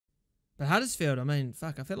But Huddersfield, I mean,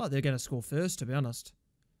 fuck, I feel like they're going to score first, to be honest.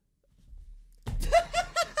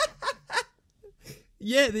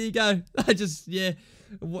 Yeah, there you go. Yeah.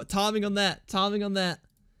 What timing on that? Timing on that.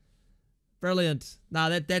 Brilliant. Nah,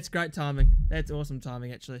 that's great timing. That's awesome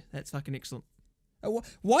timing, actually. That's fucking excellent.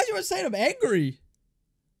 Why do you want to say I'm angry?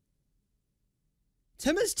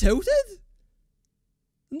 Tim is tilted?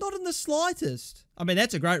 Not in the slightest. I mean,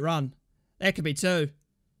 that's a great run. That could be 2.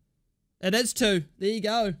 It is 2. There you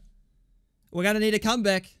go. We're going to need a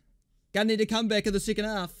comeback. Going to need a comeback in the second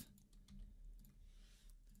half.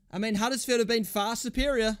 I mean, Huddersfield have been far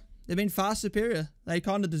superior. They've been far superior. They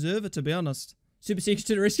kind of deserve it, to be honest. Super Seku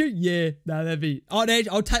to the rescue? Yeah. No, that'd be... I'll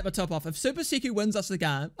take my top off. If Super Seku wins us the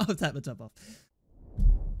game, I'll take my top off.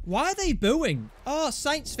 Why are they booing? Oh,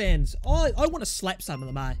 Saints fans. Oh, I want to slap some of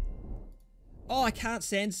them, eh? Oh, I can't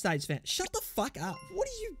stand Saints fans. Shut the fuck up. What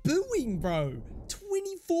are you booing, bro?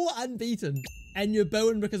 24 unbeaten. And you're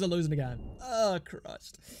booing because of losing a game. Oh,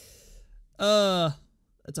 Christ.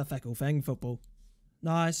 It's a fickle thing, football.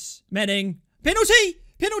 Nice. Manning. Penalty!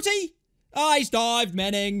 Penalty! Oh, he's dived,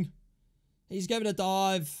 Manning. He's given a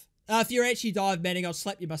dive. If you actually dive, Manning, I'll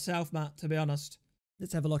slap you myself, mate, to be honest.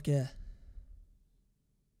 Let's have a look here.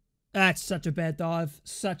 That's such a bad dive.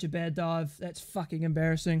 Such a bad dive. That's fucking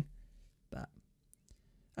embarrassing. But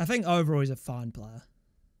I think overall he's a fine player.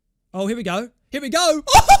 Oh, here we go. Here we go.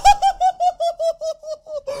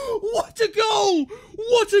 What a goal!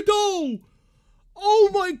 What a goal! Oh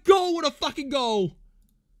my god, what a fucking goal!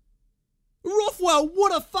 Rothwell,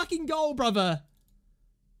 what a fucking goal, brother!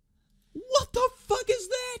 What the fuck is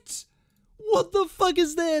that? What the fuck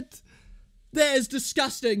is that? That is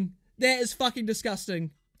disgusting. That is fucking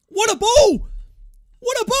disgusting. What a ball!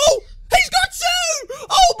 What a ball! He's got 2!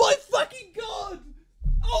 Oh my fucking god!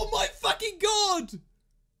 Oh my fucking god!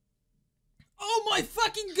 Oh my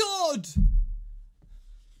fucking god!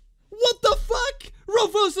 What the fuck?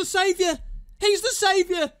 Rothwell's the saviour! He's the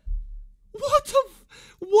saviour!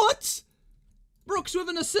 What? Brooks with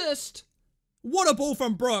an assist. What a ball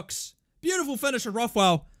from Brooks. Beautiful finish of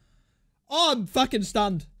Rothwell. Oh, I'm fucking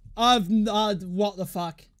stunned. What the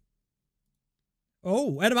fuck?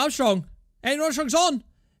 Oh, Adam Armstrong. Adam Armstrong's on.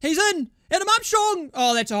 He's in. Adam Armstrong.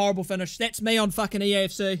 Oh, that's a horrible finish. That's me on fucking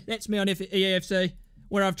EAFC. That's me on EAFC.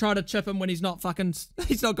 Where I've tried to chip him when he's not fucking...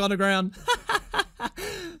 He's not gone to ground.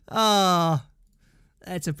 Ah,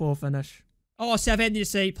 that's a poor finish. Oh, Southampton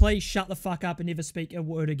FC, please shut the fuck up and never speak a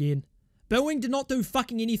word again. Booing did not do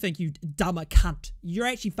fucking anything, you dumber cunt. You're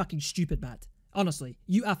actually fucking stupid, Matt. Honestly,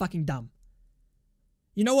 you are fucking dumb.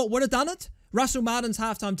 You know what would have done it? Russell Martin's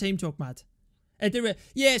halftime team talk, Matt.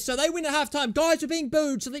 Yeah, so they win at halftime. Guys are being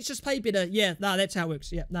booed, so let's just play better. Yeah, nah, that's how it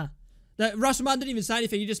works. Yeah, nah. Russell Martin didn't even say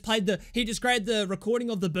anything. He just grabbed the recording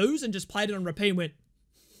of the boos and just played it on repeat and went,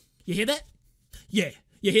 you hear that? Yeah.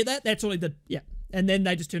 You hear that? That's all he did. Yeah. And then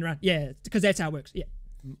they just turn around. Yeah, because that's how it works. Yeah.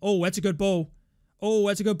 Oh, that's a good ball. Oh,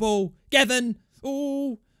 that's a good ball. Gavin.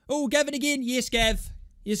 Oh, Gavin again. Yes, Gav.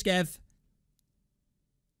 Yes, Gav.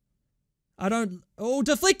 Oh,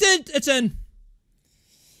 deflected. It's in.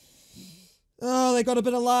 Oh, they got a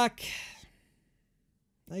bit of luck.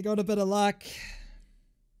 They got a bit of luck.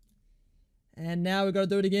 And now we've got to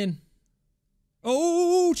do it again.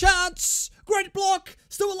 Oh, chance. Great block.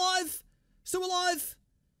 Still alive. Still alive.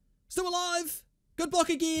 Still alive. Good block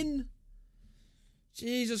again.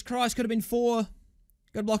 Jesus Christ, could have been 4.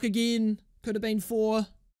 Good block again. Could have been 4.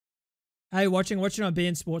 Hey, watching on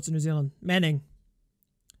BN Sports in New Zealand. Manning.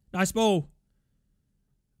 Nice ball.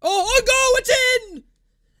 Oh, own goal! It's in!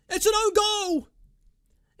 It's an own goal!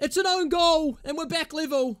 It's an own goal! And we're back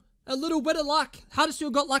level. A little bit of luck.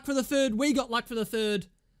 Huddersfield got luck for the 3rd. We got luck for the 3rd.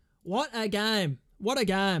 What a game. What a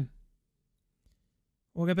game.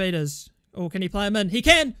 Walker Peters. Oh, can he play him in? He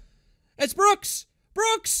can! It's Brooks!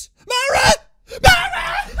 Brooks! Mara!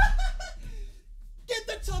 Mara! Get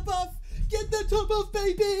the top off! Get the top off,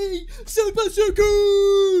 baby! Super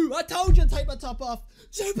Seku! I told you to take my top off!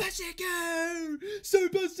 Super Seku!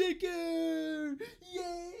 Super Seku!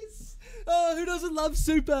 Yes! Oh, who doesn't love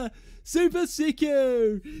Super? Super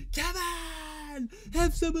Seku! Come on!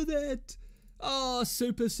 Have some of that! Oh,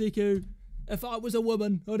 Super Seku. If I was a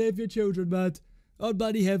woman, I'd have your children, mate. I'd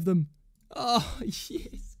bloody have them. Oh,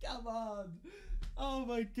 yes, come on. Oh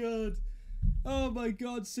my god. Oh my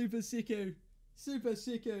god, Super Seku. Super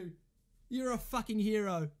Seku. You're a fucking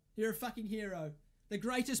hero. You're a fucking hero. The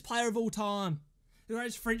greatest player of all time. The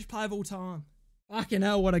greatest French player of all time. Fucking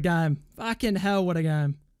hell, what a game. Fucking hell, what a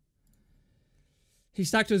game. He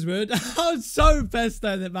stuck to his word. I was so pissed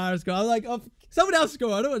though that Mara scored. I was like, oh, someone else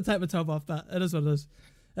scored. I don't want to take my top off, but it is what it is.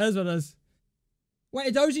 It is what it is.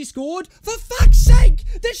 Wait, Edozie scored? For fuck's sake!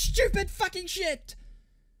 This stupid fucking shit!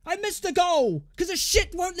 I missed a goal because the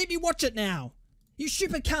shit won't let me watch it now. You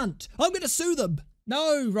stupid cunt. I'm going to sue them.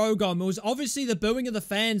 No, Rogom. It was obviously the booing of the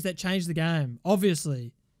fans that changed the game.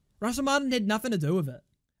 Obviously. Russell Martin had nothing to do with it.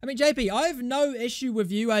 I mean, JP, I have no issue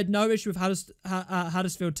with you. I had no issue with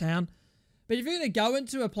Huddersfield Town. But if you're going to go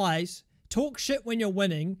into a place, talk shit when you're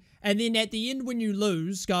winning, and then at the end when you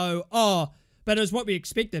lose, go, oh, but it was what we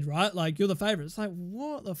expected, right? Like, you're the favourite. It's like,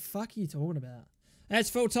 what the fuck are you talking about? That's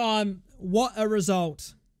full time. What a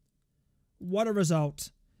result. What a result.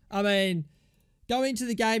 I mean, going into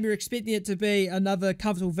the game, you're expecting it to be another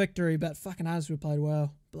comfortable victory, but fucking Huddersfield played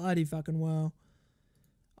well. Bloody fucking well.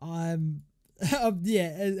 Yeah,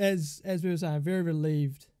 as we were saying, very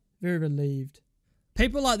relieved. Very relieved.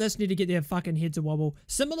 People like this need to get their fucking heads a wobble.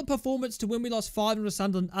 Similar performance to when we lost 5-0 to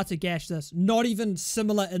Sunderland, utter gash this. Not even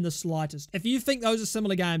similar in the slightest. If you think those are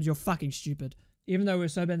similar games, you're fucking stupid. Even though we were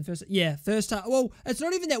so bad in the first... Yeah, first half... Well, it's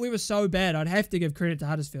not even that we were so bad. I'd have to give credit to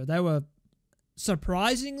Huddersfield. They were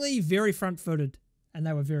surprisingly very front-footed, and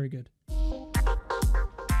they were very good.